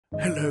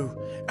Hello,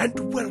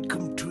 and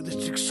welcome to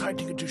this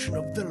exciting edition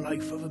of The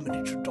Life of a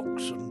Miniature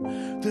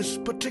Dachshund. This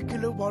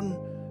particular one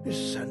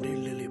is Sandy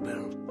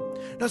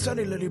Lilybell. Now,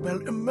 Sandy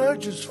Lilybell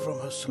emerges from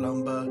her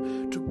slumber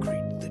to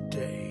greet the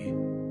day.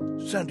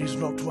 Sandy's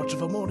not much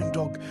of a morning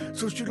dog,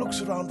 so she looks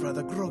around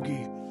rather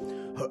groggy.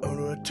 Her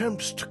owner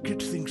attempts to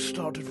get things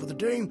started for the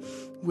day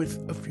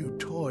with a few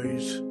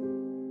toys.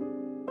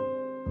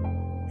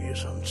 He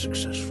is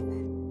unsuccessful.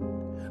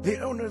 The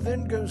owner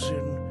then goes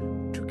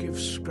in to give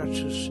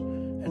scratches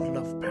and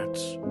love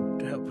pats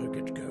to help her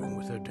get going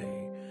with her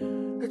day.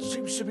 It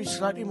seems to be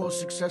slightly more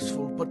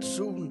successful, but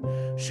soon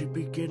she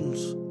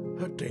begins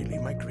her daily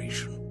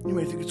migration. You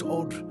may think it's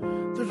odd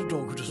that a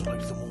dog who doesn't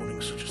like the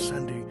morning, such as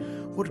Sandy,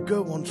 would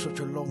go on such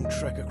a long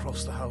trek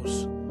across the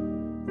house.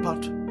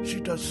 But she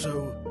does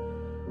so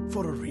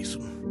for a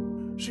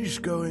reason. She's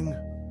going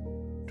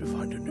to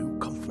find a new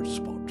comfort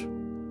spot,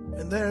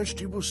 and there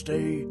she will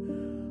stay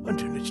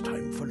until it's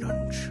time for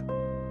lunch.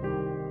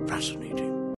 Fascinating.